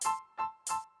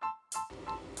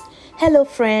Hello,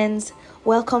 friends.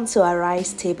 Welcome to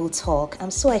Arise Table Talk. I'm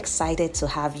so excited to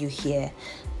have you here.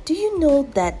 Do you know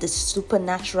that the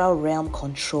supernatural realm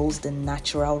controls the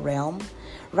natural realm?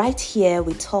 Right here,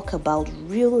 we talk about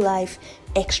real life,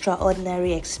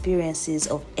 extraordinary experiences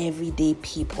of everyday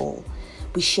people.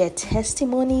 We share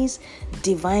testimonies,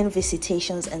 divine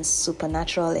visitations, and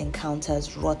supernatural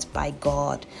encounters wrought by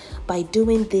God. By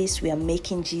doing this, we are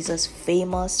making Jesus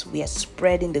famous, we are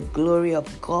spreading the glory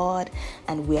of God,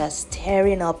 and we are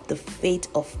stirring up the faith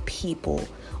of people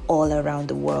all around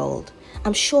the world.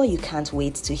 I'm sure you can't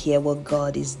wait to hear what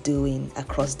God is doing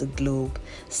across the globe.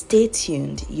 Stay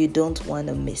tuned, you don't want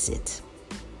to miss it.